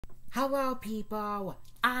Hello people,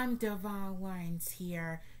 I'm Devon Lawrence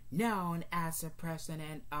here, known as the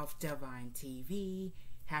president of DEVONTV,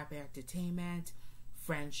 Happy Entertainment,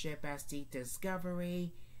 Friendship Bestie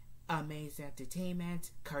Discovery, Amazing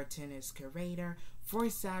Entertainment, cartoonist curator,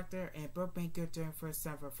 voice actor, and bookmaker doing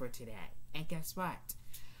voiceover for today. And guess what?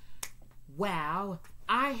 Well,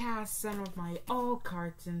 I have some of my old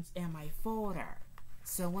cartoons in my folder.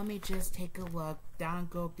 So let me just take a look that I'm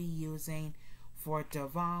going to be using for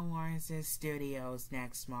DEVON Lawrence Studios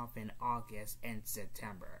next month in August and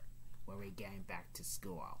September, when we're getting back to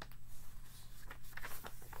school.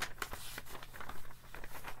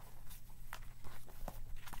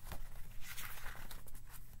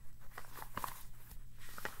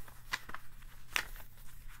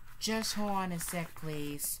 Just hold on a sec,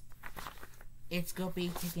 please. It's going to be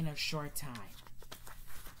taking a short time.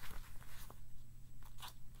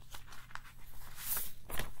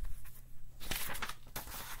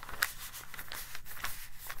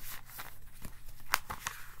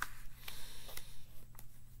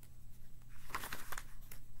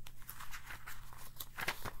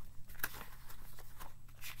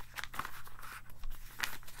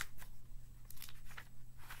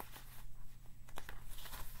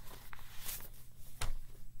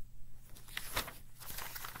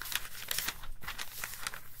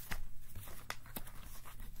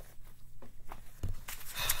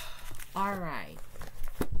 Alright.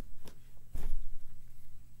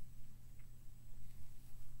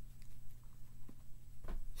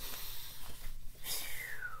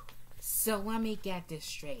 So let me get this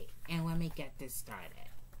straight and let me get this started.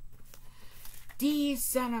 These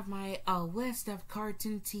son of a list of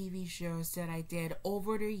cartoon TV shows that I did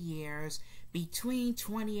over the years between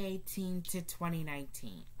 2018 to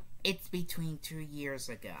 2019. It's between 2 years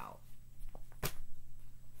ago.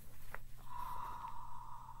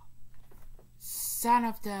 Some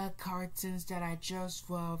of the cartoons that I just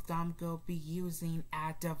loved, I'm going to be using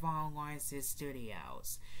at DEVON Lawrence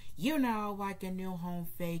Studios. You know, like a new home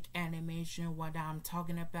fake animation, what I'm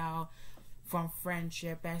talking about, from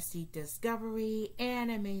Friendship Bestie Discovery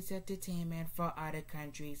and Amazing Entertainment for other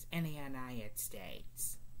countries in the United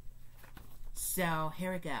States. So,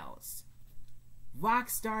 here it goes.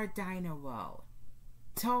 Rockstar Dynamo,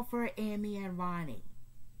 Topher, Amy and Ronnie,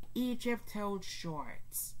 Egypt Toad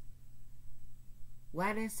Shorts,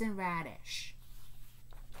 Lettuce and Radish,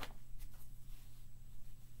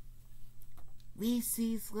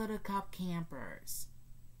 Reese's Little Cup Campers,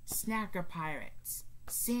 Snacker Pirates,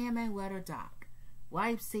 Sam and Little Duck,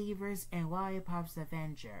 Lifesavers and Lollipops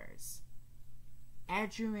Avengers,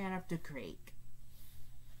 Edgerman of the Creek,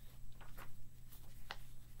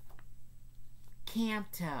 Camp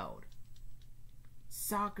Toad,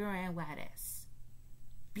 Soccer and Lettuce,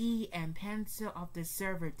 Bee and Pencil of the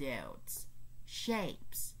Server Dudes,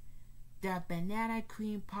 Shapes, The Banana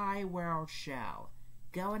Cream Pie World Show,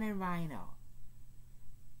 Golden Rhino,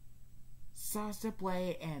 Saucer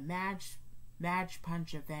Blade and Match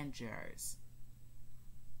Punch Avengers,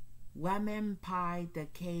 Lemon Pie the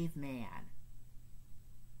Caveman,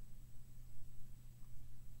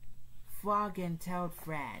 Frog and Toad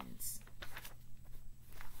Friends,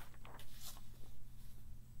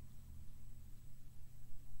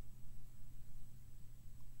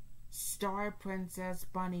 Star Princess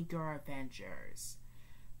Bunny Girl Adventures,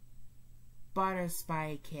 Butter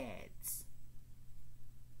Spy Kids,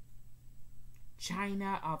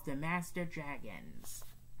 China of the Master Dragons,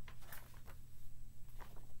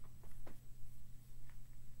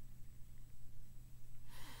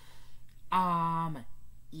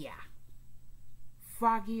 yeah,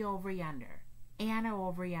 Froggy Over Yonder, Anna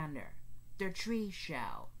Over Yonder, The Tree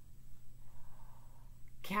Show,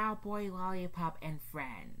 Cowboy Lollipop and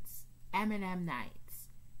Friends, M&M Nights,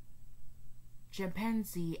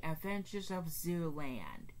 Chimpanzee Adventures of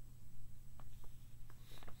Zooland,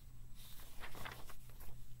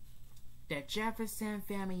 The Jefferson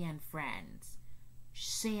Family and Friends,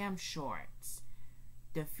 Sam Shorts,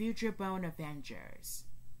 The Future Bone Avengers,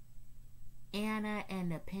 Anna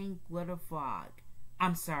and the Pink Little Frog.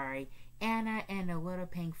 Anna and the Little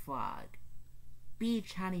Pink Frog,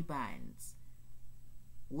 Beach Honey Buns,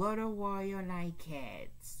 Little Royal Night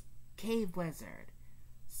Kids, Cave Wizard,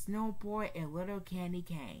 Snowboy and Little Candy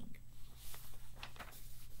King.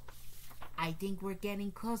 I think we're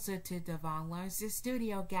getting closer to DEVON Lawrence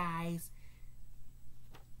Studio, guys.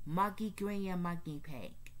 Monkey Green and Monkey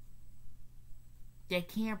Pink, The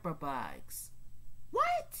Camper Bugs.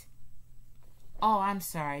 What? Oh, I'm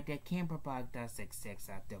sorry, the Camper Bug does exist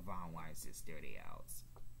at DEVON Lawrence Studios.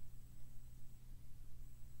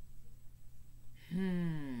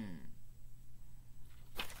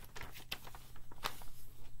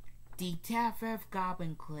 Detective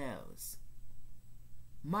Goblin Clues,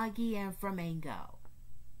 Muggy and Flamingo,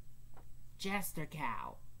 Jester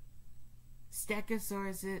Cow,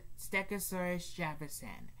 Stegosaurus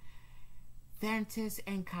Jefferson, Ventus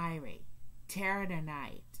and Kyrie, Terror the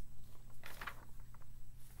Night,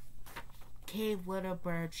 Cave Little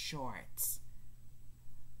Bird Shorts,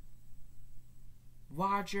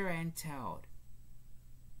 Roger and Toad,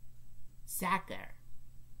 Sacker,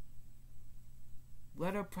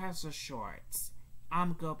 Little Pretzel Shorts.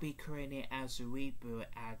 I'm gonna be creating as a reboot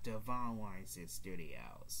at DEVON LAWRENCE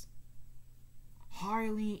Studios.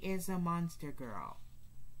 Harley is a Monster Girl,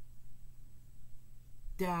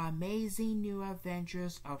 The Amazing New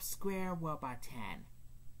Adventures of Square Robot 10,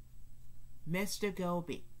 Mr.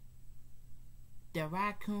 Goby, The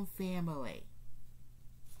Raccoon Family,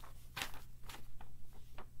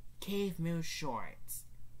 Cave Moose Shorts,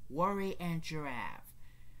 Worry and Giraffe,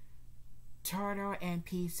 Turtle and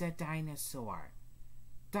Pizza Dinosaur,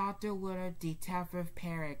 Dr. Little Detective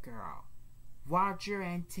Parrot Girl, Roger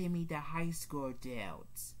and Timmy the High School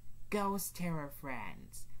Dudes, Ghost Terror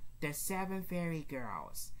Friends, The Seven Fairy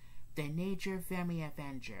Girls, The Nature Family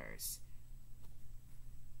Avengers,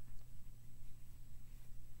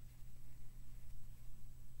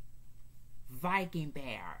 Viking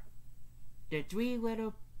Bear, The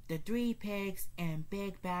Three Pigs and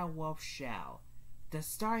Big Bad Wolf Show, The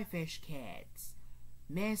Starfish Kids,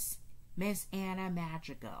 Miss Anna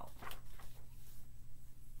Magical,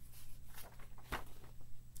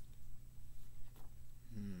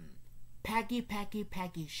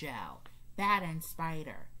 Peggy Show, Bat and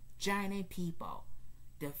Spider, Giant People,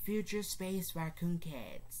 The Future Space Raccoon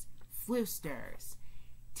Kids, Floosters,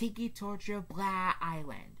 Tiki Torture Blah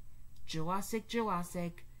Island,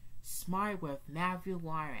 Jurassic, Smart with Matthew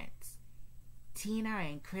Lawrence, Tina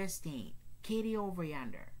and Christine, Katie Over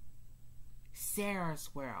Yonder, Sarah's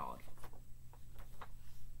World,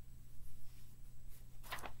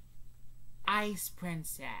 Ice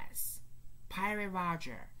Princess, Pirate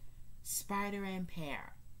Roger, Spider and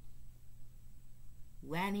Pear,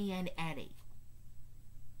 Lenny and Eddie,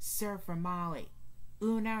 Surfer Molly,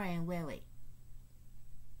 Una and Willie,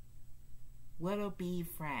 Little Bee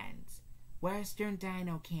Friends, Western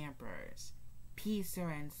Dino Campers, Pizza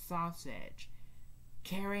and Sausage,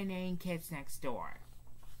 Karen and Kids Next Door,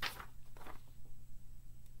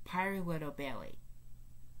 Pirate Little Billy,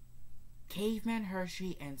 Caveman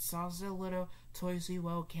Hershey and Salsa Little Toysy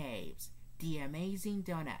Roll Caves, The Amazing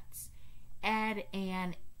Donuts, Ed,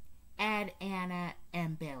 Anna,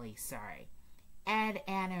 and Billy,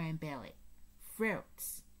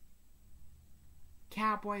 Fruits,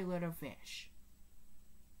 Cowboy Little Fish,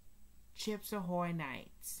 Chips Ahoy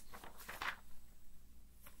Nights,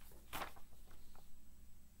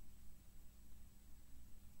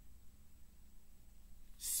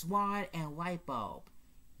 Swan and Lightbulb,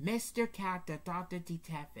 Mr. Cat the Dr.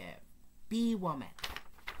 Detective, Bee Woman,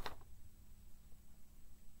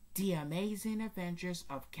 The Amazing Adventures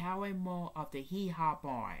of Cow and Mole of the Hee Haw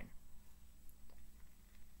Barn,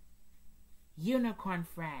 Unicorn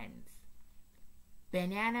Friends,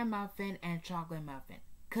 Banana Muffin and Chocolate Muffin,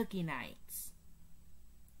 Cookie Nights.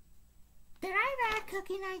 Did I write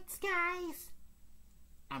Cookie Nights, guys?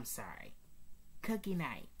 I'm sorry. Cookie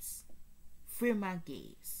Nights, Fruit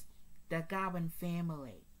Monkeys, The Goblin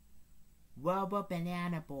Family, Robo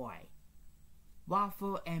Banana Boy,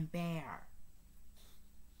 Waffle and Bear,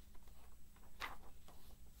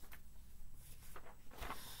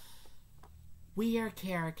 We Are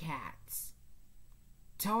Carrot Cats,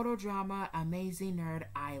 Total Drama Amazing Nerd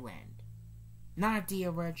Island. Not the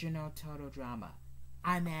original Total Drama.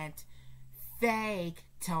 I meant fake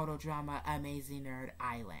Total Drama Amazing Nerd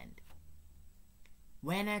Island.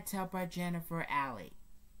 Wenna Tupper Jennifer Alley.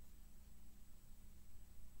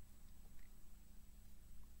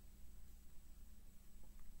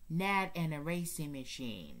 Ned and the Racing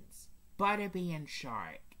Machines, Butterby and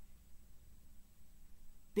Shark,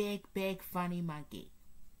 Big Funny Monkey,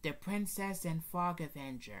 The Princess and Frog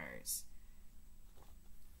Avengers,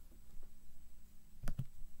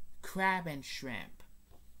 Crab and Shrimp,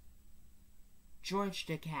 George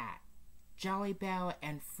the Cat, Jolly Bell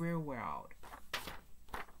and Free World.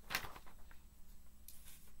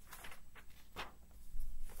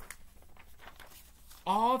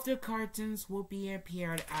 All of the cartoons will be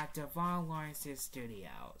appeared at DEVON LAWRENCE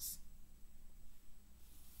Studios.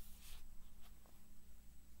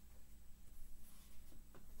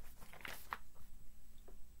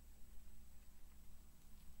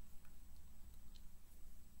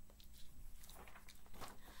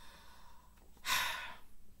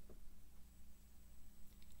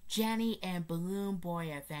 Jenny and Balloon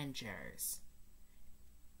Boy Avengers,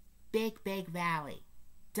 Big Valley,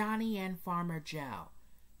 Donnie and Farmer Joe,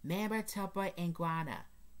 Mamba Tupper and Guana,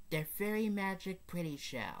 The Fairy Magic Pretty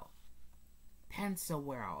Show, Pencil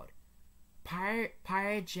World,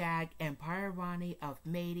 Pirate Jack and Pirate Ronnie of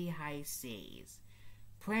Matey High Seas,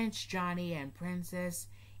 Prince Johnny and Princess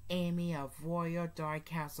Amy of Royal Dark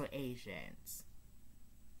Castle Asians,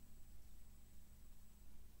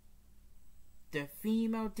 the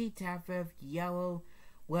female detective Yellow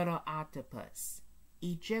Little Octopus,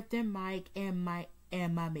 Egyptian Mike and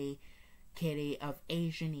Mummy Kitty of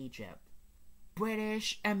Asian Egypt,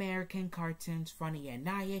 British American cartoons from the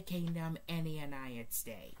United Kingdom and the United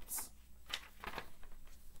States.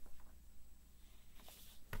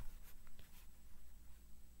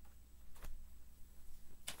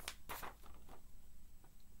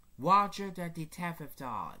 Roger the Detective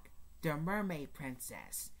Dog, The Mermaid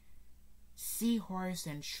Princess, Seahorse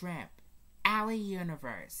and Shrimp, Alley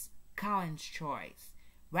Universe, Colin's Choice,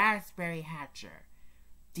 Raspberry Hatcher,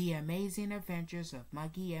 The Amazing Adventures of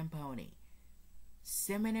Monkey and Pony,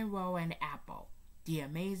 Cinnamon Roll and Apple, The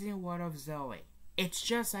Amazing World of Zoe. It's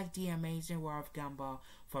just like The Amazing World of Gumball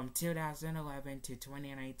from 2011 to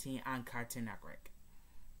 2019 on Cartoon Network.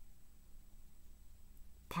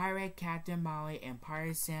 Pirate Captain Molly and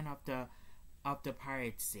Pirate Sam of the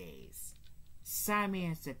Pirate Seas.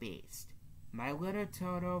 Simon is the Beast. My Little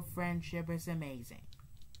Turtle Friendship is Amazing.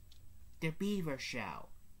 The Beaver Show.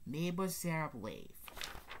 Mabel Syrup Leaf.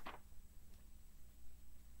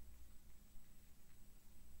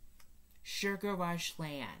 Sugar Rush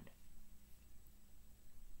Land.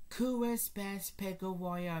 Coolest Best Pickle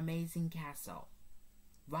Royal Amazing Castle.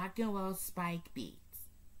 Rock and Roll Spike Beats.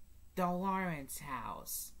 The Lawrence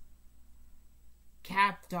House,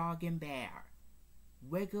 Cap Dog and Bear,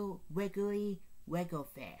 Wiggly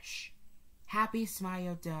Wigglefish, Happy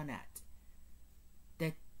Smile Donut,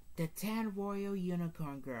 the 10 Royal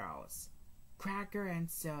Unicorn Girls, Cracker and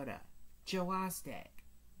Soda, Joystick,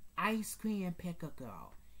 Ice Cream and Pickle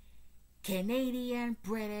Girl, Canadian,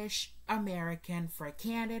 British, American for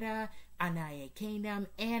Canada, United Kingdom,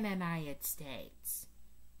 and United States.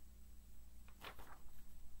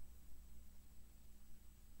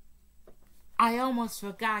 I almost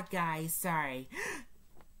forgot, guys. Sorry.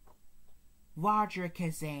 Roger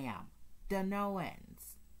Kazam, The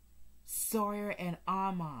Nolans, Sawyer and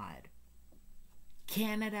Ahmad,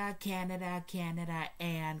 Canada,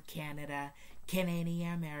 and Canada,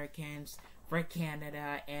 Canadian Americans for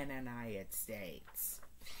Canada and United States.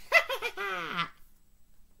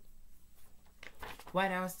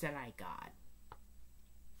 What else did I got?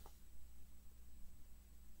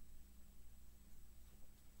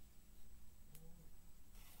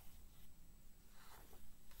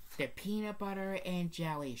 The Peanut Butter and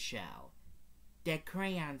Jelly Show, The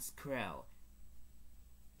Crayons Crew.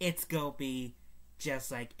 It's gonna be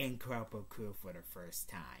just like Incredible Crew for the first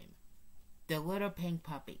time. The Little Pink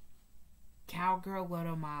Puppy, Cowgirl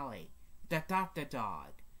Little Molly, The Doctor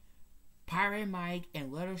Dog, Pirate Mike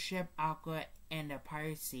and Little Ship Aqua and the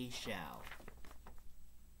Pirate Sea Show.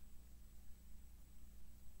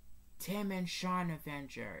 Tim and Sean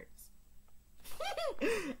Avengers.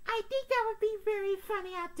 I think that would be very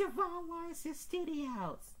funny at DEVON LAWRENCE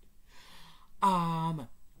Studios.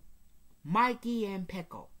 Mikey and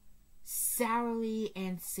Pickle, Sourly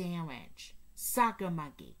and Sandwich, Soccer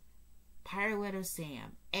Monkey, Pirate Little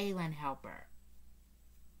Sam, Alien Helper,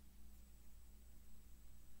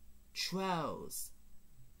 Trolls,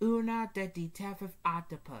 Una the Detective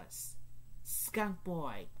Octopus, Skunk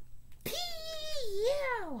Boy.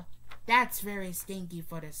 P.U. That's very stinky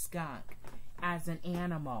for the skunk as an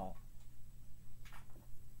animal.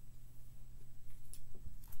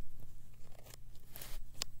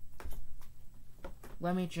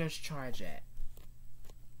 Let me just charge it.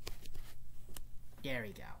 There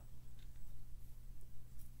we go.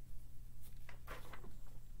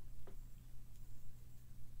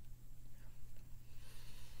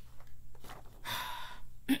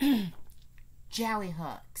 Jelly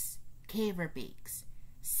Hooks, Caver Beaks,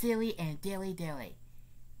 Silly and Dilly Dilly,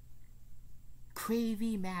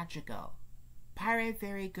 Creevy Magical, Pirate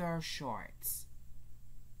Fairy Girl Shorts.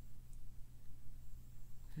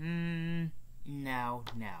 No.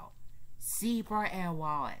 Zebra and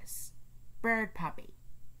Wallace, Bird Puppy,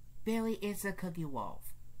 Billy is a Cookie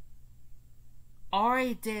Wolf.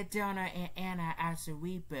 Already did Donna and Anna as a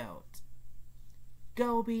reboot.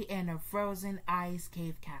 Goby and a Frozen Ice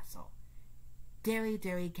Cave Castle. Dilly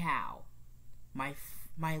Dilly Cow. My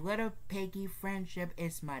Little Piggy Friendship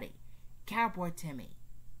is Muddy. Cowboy Timmy.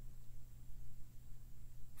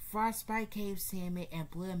 Frostbite Cave Sammy and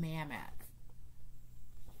Blue Mammoth.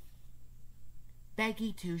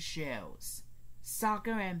 Becky Two Shoes.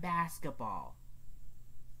 Soccer and basketball.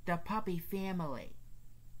 The puppy family.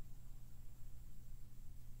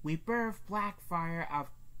 We birthed Blackfire of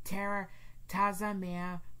Terra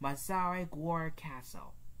Tazamea Mazari War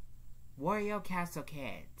Castle. Wario Castle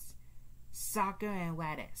Kids. Soccer and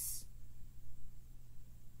lettuce.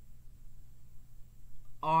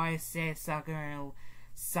 Oh, I said soccer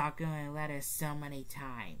and lettuce so many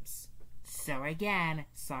times. So again,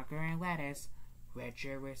 soccer and lettuce.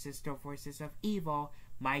 Richard vs. the Forces of Evil.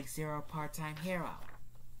 Mike Zero Part-Time Hero.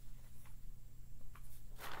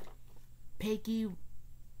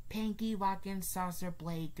 Pinky Rockin' Saucer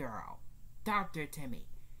Blade Girl. Dr. Timmy.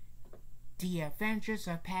 The Adventures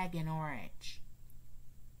of Peg and Orange.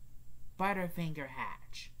 Butterfinger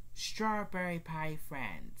Hatch. Strawberry Pie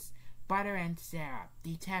Friends. Butter and Syrup.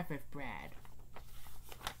 Detective Bread.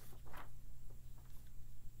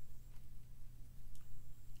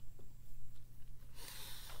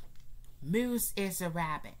 Moose is a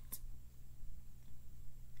Rabbit.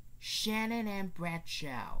 Shannon and Brett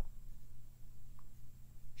Show.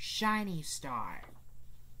 Shiny Star.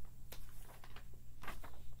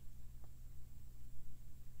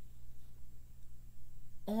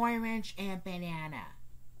 Orange and Banana.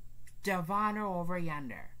 Devon Over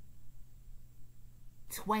Yonder.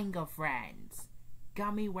 Twinkle Friends.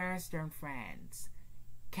 Gummy Western Friends.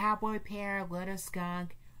 Cowboy Pear, Little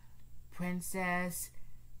Skunk, Princess,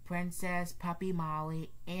 Puppy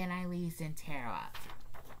Molly, Annalise and Tara.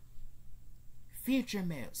 Future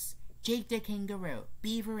Moose. Jake the Kangaroo,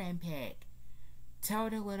 Beaver and Pig.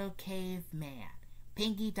 Toad the Little Caveman,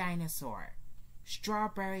 Pinky Dinosaur.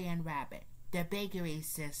 Strawberry and Rabbit, The Bakery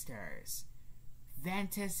Sisters.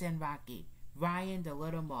 Ventus and Rocky, Ryan the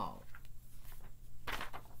Little Mole.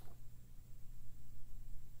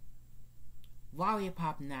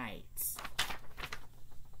 Lollipop Nights.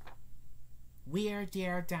 Weird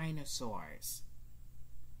Dare Dinosaurs.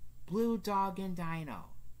 Blue Dog and Dino.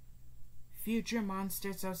 Future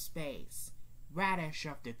Monsters of Space. Radish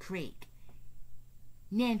of the Creek.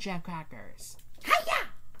 Ninja Crackers. Hiya!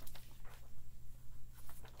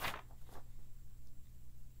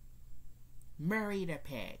 Murray the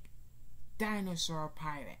Pig. Dinosaur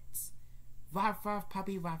Pirates. Ruff Ruff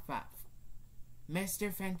Puppy Ruff Ruff.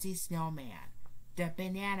 Mr. Fancy Snowman. The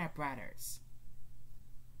Banana Brothers.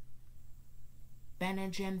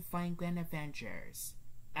 Benjamin Franklin Avengers.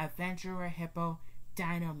 Adventurer Hippo.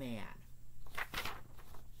 Dino Man.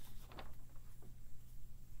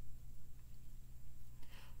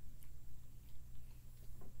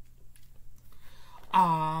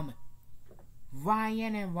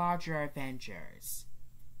 Ryan and Roger Avengers.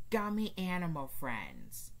 Gummy Animal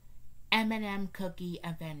Friends. M&M Cookie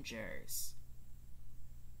Avengers.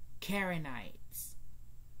 Karenites.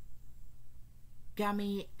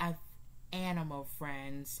 Gummy Animal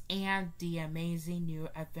Friends, and the amazing new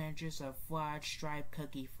Adventures of Flood Stripe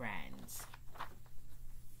Cookie Friends.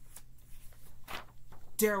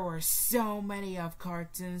 There were so many of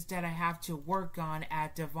cartoons that I have to work on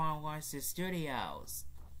at DEVON LAWRENCE Studios.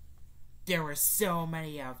 There were so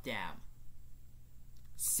many of them.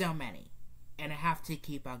 So many. And I have to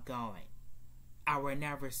keep on going. I will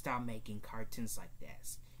never stop making cartoons like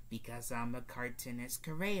this, because I'm a cartoonist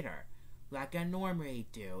creator, like I normally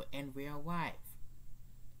do in real life.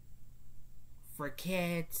 For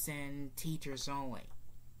kids and teachers only.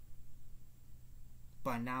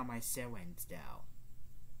 But not my siblings, though.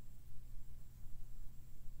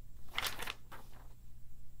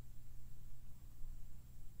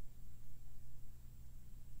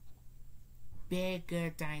 Big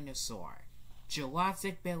Good Dinosaur.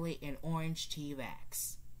 Jurassic Billy and Orange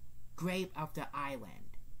T-Rex. Grape of the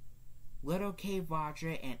Island. Little Cave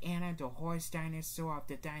Roger and Anna the Horse Dinosaur of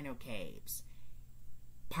the Dino Caves.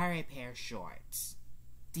 Pirate Pair Shorts.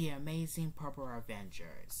 The Amazing Purple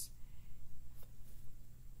Avengers.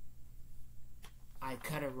 I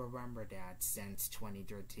could have remembered that since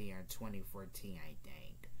 2013 or 2014, I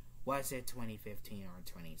think. Was it 2015 or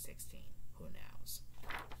 2016? Who knows?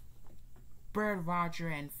 Bird Roger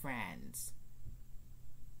and Friends.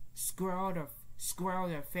 Squirrel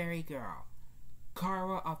the Fairy Girl.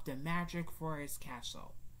 Carl of the Magic Forest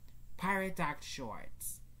Castle. Pirate Doc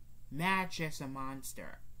Shorts. Match as a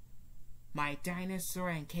Monster. My Dinosaur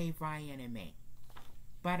and Cave Ryan and Me.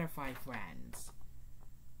 Butterfly Friends.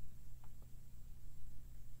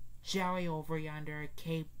 Jelly Over Yonder,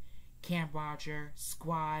 Camp Roger,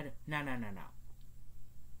 Squad. No.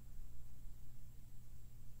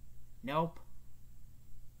 Nope.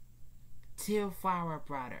 Two Flower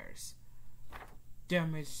Brothers. The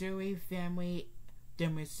Missouri Family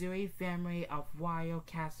of Wild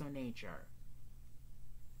Castle Nature.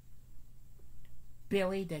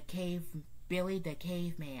 Billy the Billy the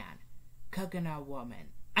Caveman, cooking a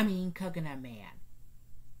man.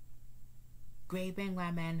 Grape and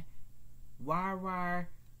Lemon, War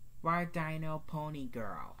Dino Pony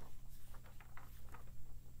Girl.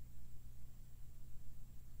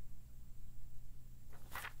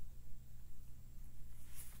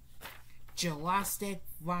 Gelastic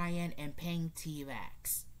Ryan and Pink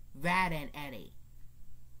T-Rex, Rad and Eddie,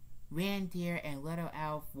 Reindeer and Little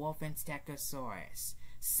Elf Wolf and Stegosaurus,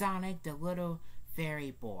 Sonic the Little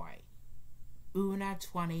Fairy Boy, Una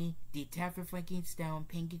 20, Detective Frankenstein,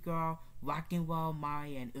 Pinky Girl, Rock'n'Roll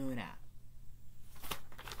Molly and Una,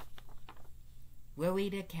 Willie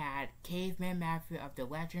the Cat, Caveman Matthew of the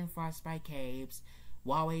Legend Frostbite Caves,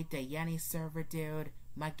 Wally the Yeti Server Dude,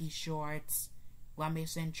 Monkey Shorts, Lummy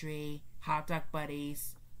Sentry, Hot Dog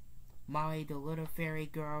Buddies, Molly the Little Fairy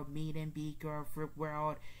Girl, Meat and Bee Girl, Fruit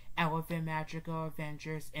World, Elephant Magical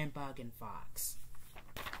Adventures, and Bug and Fox.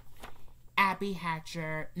 Abby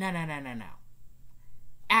Hatcher, no.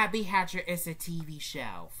 Abby Hatcher is a TV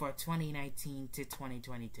show for 2019 to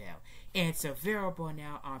 2022. It's available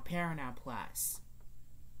now on Paramount Plus.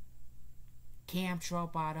 Camp Troll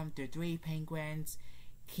Bottom, The Three Penguins,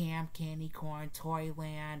 Camp Candy Corn,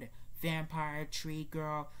 Toyland, Vampire Tree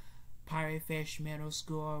Girl, Pirate Fish Middle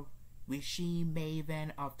School, Regime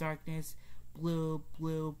Maven of Darkness, Blue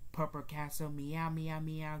Purple Castle,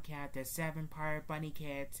 Meow Cat, The Seven Pirate Bunny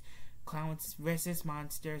Kids, Clowns vs.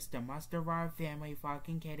 Monsters, The Monster Roar Family,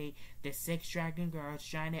 Fucking Kitty, The Six Dragon Girls,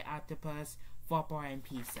 Shiny Octopus, Football and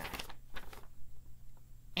Pizza.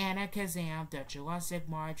 Anna Kazam, The Jurassic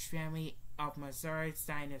March Family of Missouri's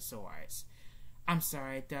Dinosaurs.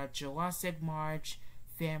 The Jurassic March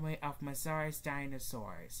Family of Missouri's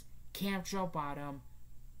Dinosaurs. Camp Troll Bottom,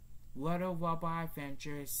 Little Robot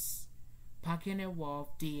Adventures, Pumpkin and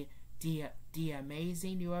Wolf, The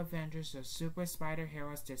Amazing New Adventures of Super Spider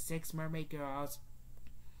Heroes, The Six Mermaid Girls,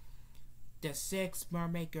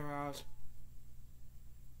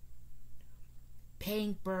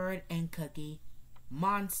 Pink Bird and Cookie,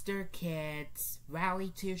 Monster Kids,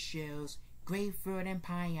 Rally 2 Shoes, Grapefruit and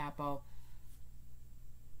Pineapple,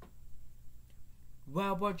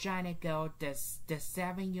 Robo Giant Goat, the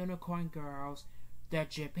Seven Unicorn Girls, The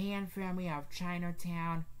Japan Family of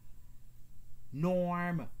Chinatown,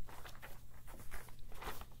 Norm.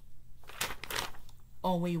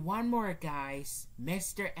 Only one more, guys.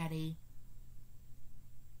 Mr. Eddie,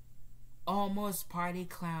 Almost Party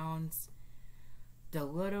Clowns, The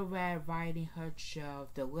Little Red Riding Hood Show,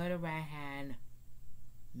 The Little Red Hen,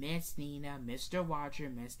 Miss Nina, Mr. Roger,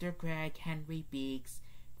 Mr. Craig, Henry Beaks,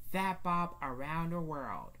 Fat Bob Around the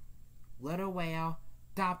World, Little Whale,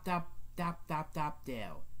 Dop Do,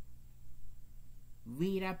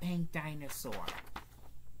 Rita Pink Dinosaur,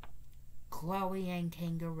 Chloe and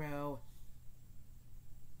Kangaroo,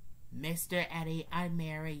 Mr. Eddie, I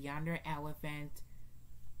Marry Yonder Elephant.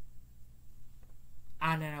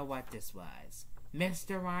 I don't know what this was.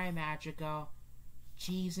 Mr. Ryan Magical,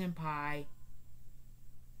 Cheese and Pie.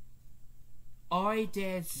 I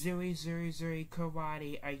did Zuri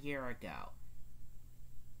Karate a year ago.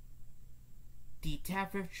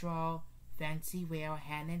 Detective Troll, Fancy Whale,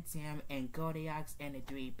 Han and Sam, and Goldilocks and the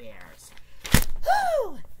Three Bears.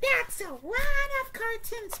 Whew! That's a lot of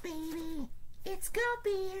cartoons, baby. It's gonna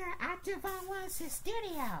be here at Devon LAWRENCE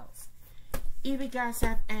Studios. If you guys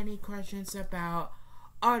have any questions about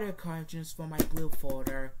other cartoons for my blue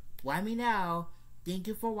folder, let me know. Thank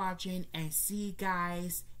you for watching and see you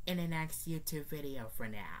guys in the next YouTube video for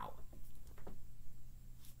now.